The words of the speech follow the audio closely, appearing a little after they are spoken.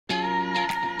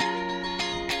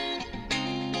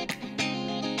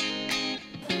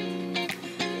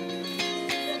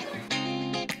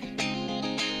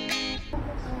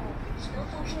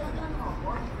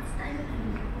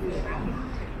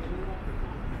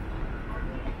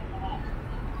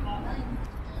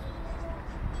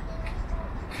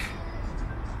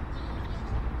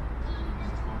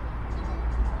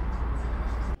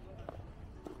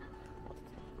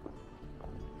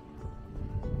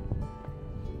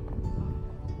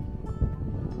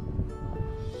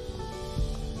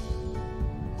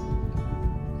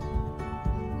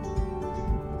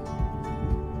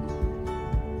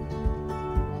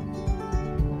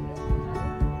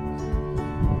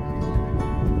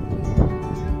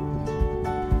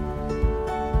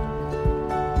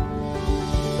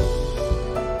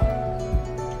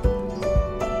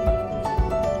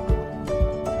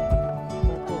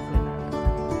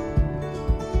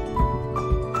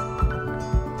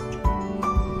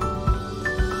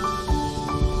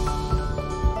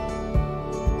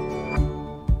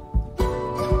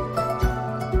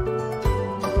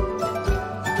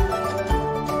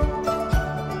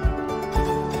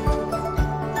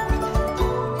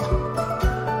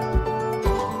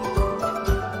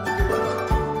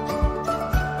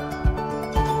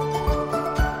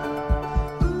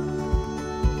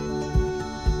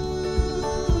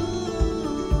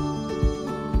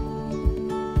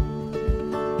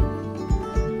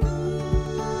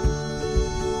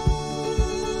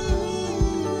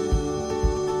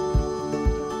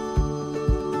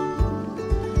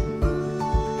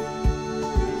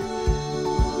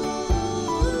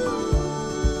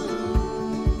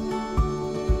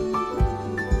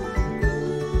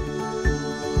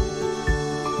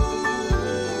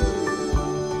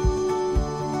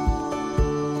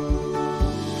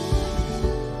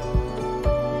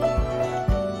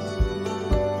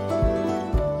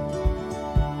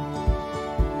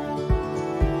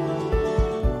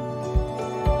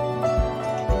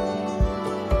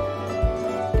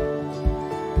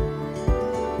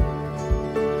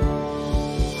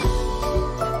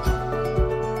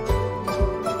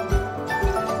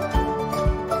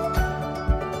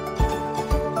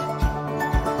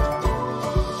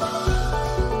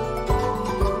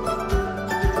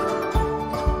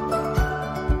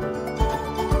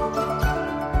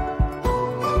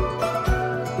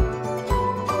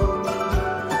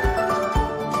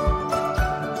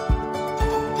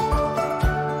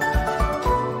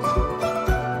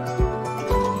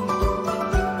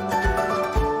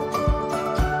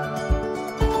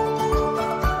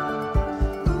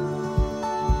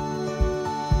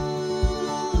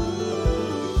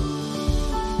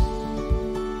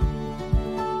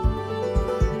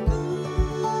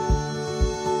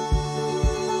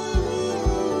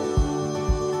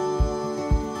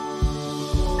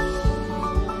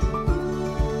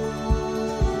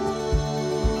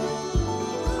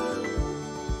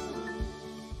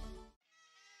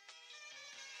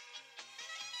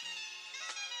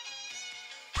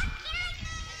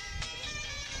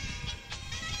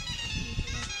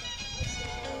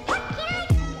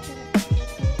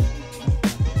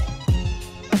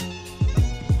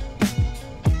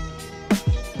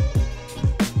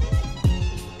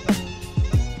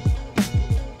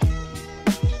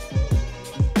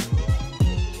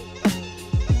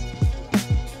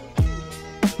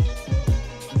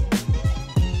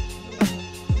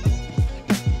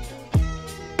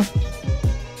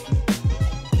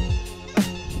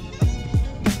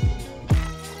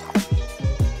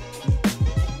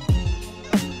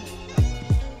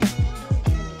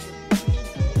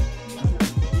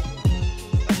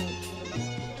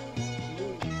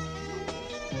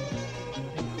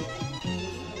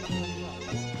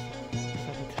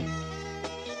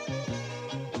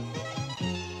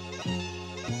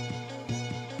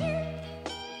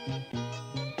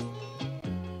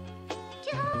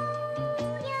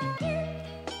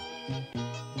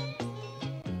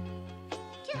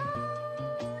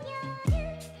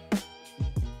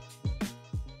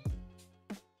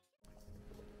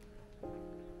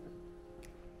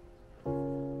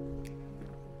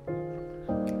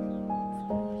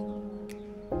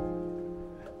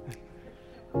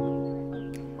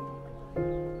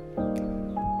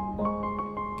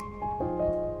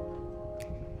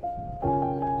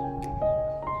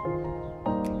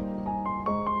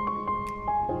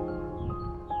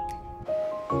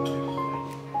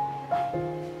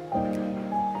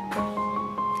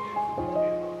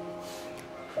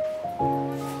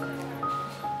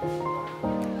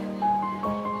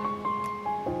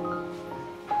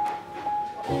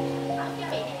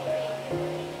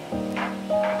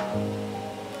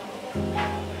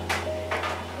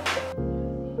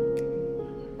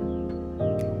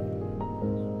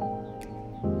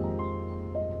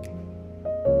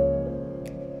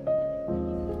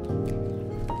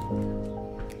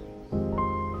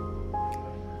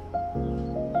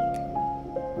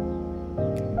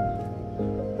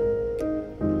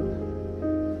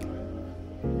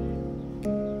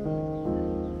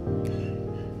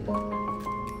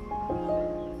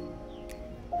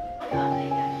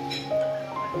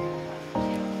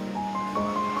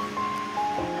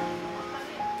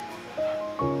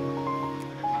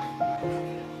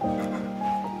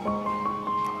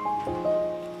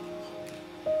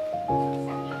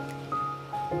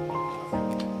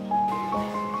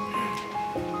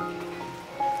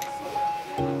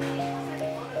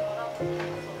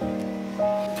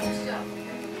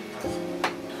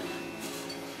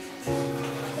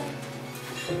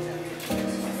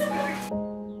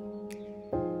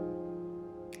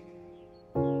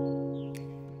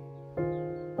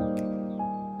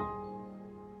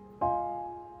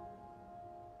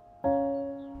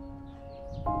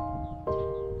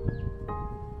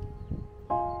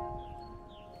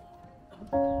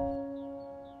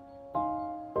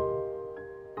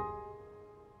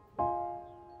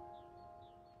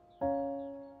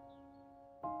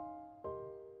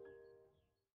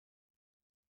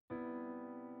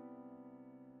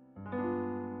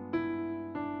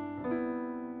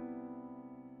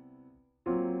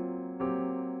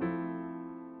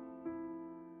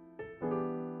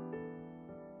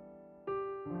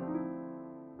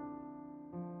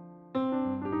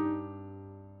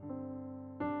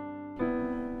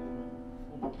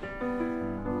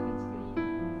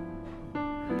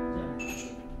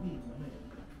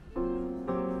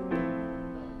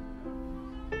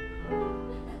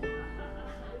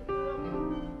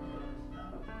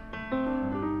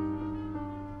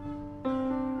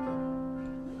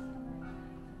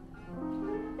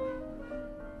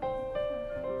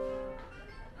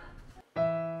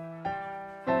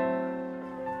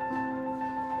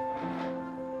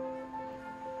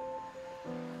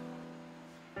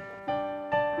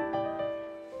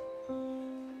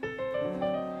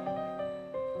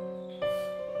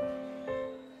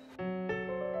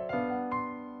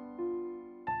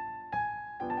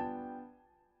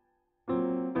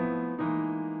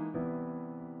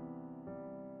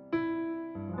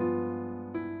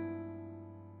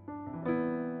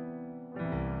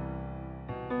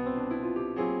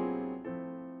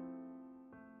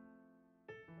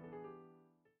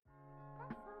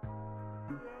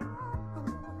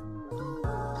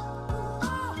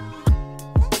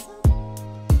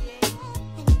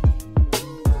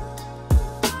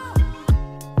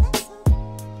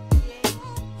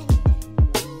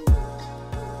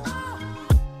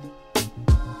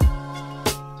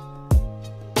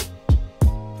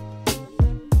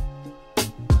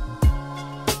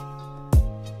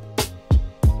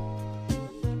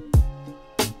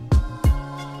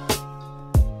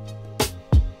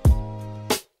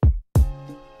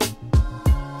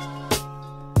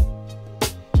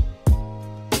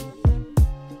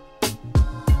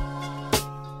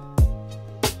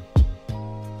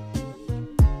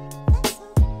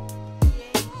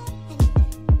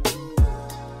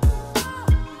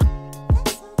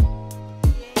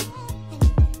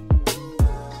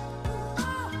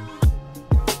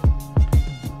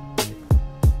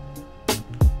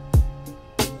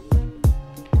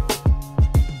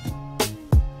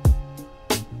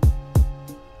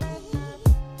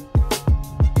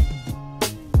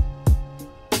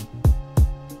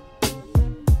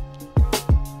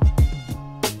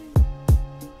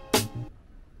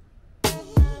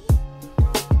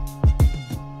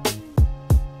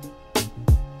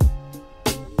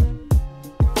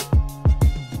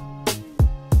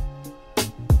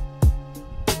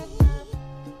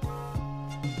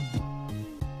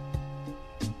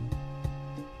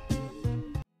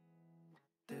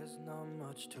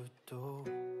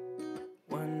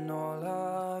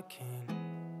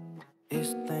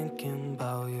always thinking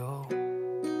about you,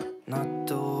 not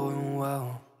doing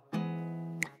well.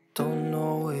 Don't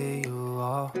know where you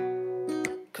are,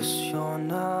 'cause you're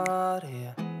not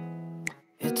here.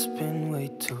 It's been way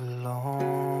too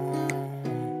long.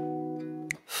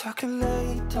 If I could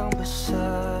lay down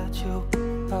beside you,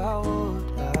 I would,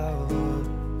 I would.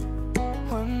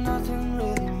 When nothing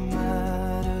really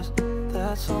matters,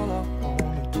 that's all I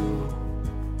wanna do.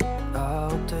 I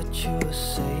hope that you are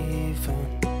safe and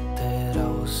that I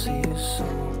will see you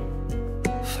soon.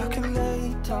 If I could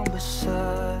lay down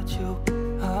beside you,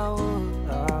 I would,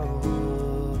 I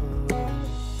would.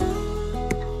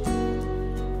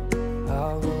 I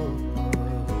would,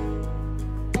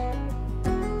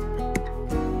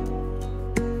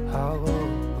 I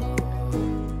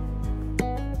would.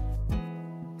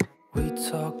 We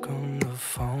talk on the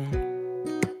phone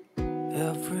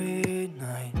every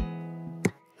night.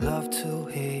 Love to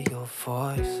hear your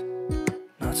voice,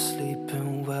 not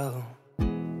sleeping well.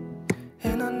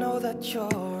 And I know that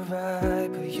you're right,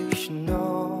 but you should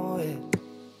know it.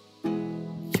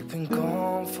 You've been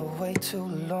gone for way too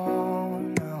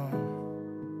long now.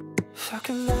 If I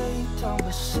could lay down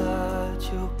beside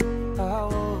you, I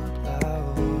would, I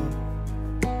would.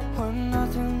 When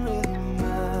nothing really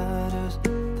matters,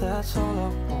 that's all I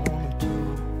wanna do.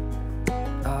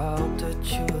 I hope that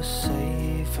you are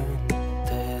safe and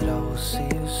that I will see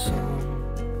you soon.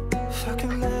 If I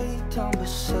could lay down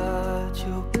beside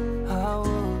you, I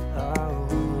would, I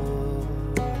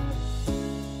would.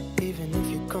 Even if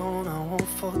you're gone, I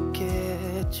won't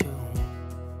forget you.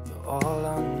 You're all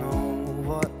I know,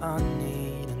 what I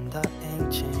need, and that ain't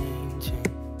changing.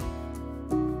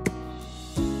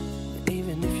 And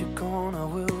even if you're gone, I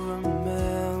will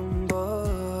remember.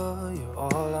 You're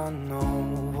all I know,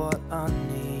 what I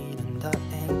need, and that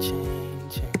ain't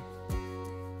changing.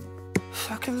 If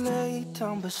I could lay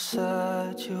down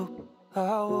beside you,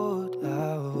 I would,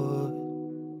 I would.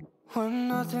 When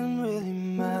nothing really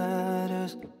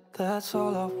matters, that's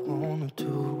all I wanna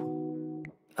do.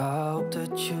 I hope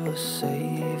that you are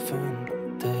safe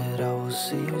and that I will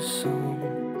see you soon.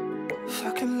 If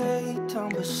I could lay down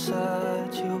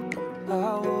beside you,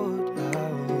 I would.